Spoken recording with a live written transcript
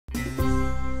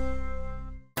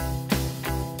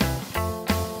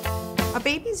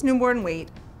baby's newborn weight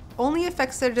only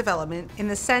affects their development in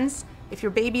the sense if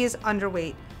your baby is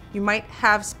underweight, you might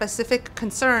have specific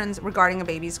concerns regarding a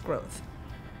baby's growth.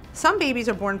 Some babies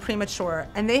are born premature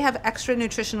and they have extra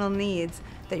nutritional needs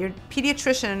that your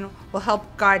pediatrician will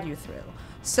help guide you through.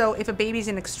 So if a baby's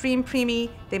in extreme preemie,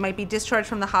 they might be discharged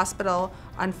from the hospital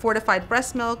on fortified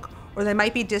breast milk, or they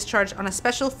might be discharged on a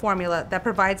special formula that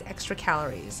provides extra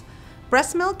calories.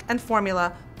 Breast milk and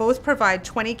formula both provide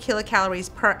 20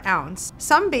 kilocalories per ounce.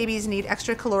 Some babies need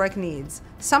extra caloric needs.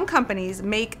 Some companies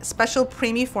make special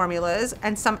preemie formulas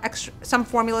and some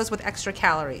formulas with extra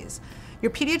calories. Your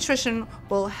pediatrician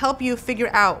will help you figure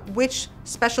out which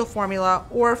special formula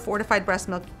or fortified breast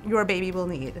milk your baby will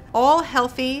need. All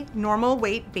healthy, normal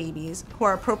weight babies who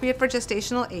are appropriate for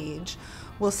gestational age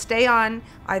will stay on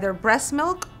either breast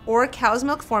milk or cow's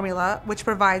milk formula, which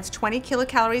provides 20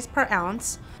 kilocalories per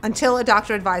ounce, until a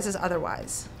doctor advises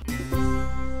otherwise.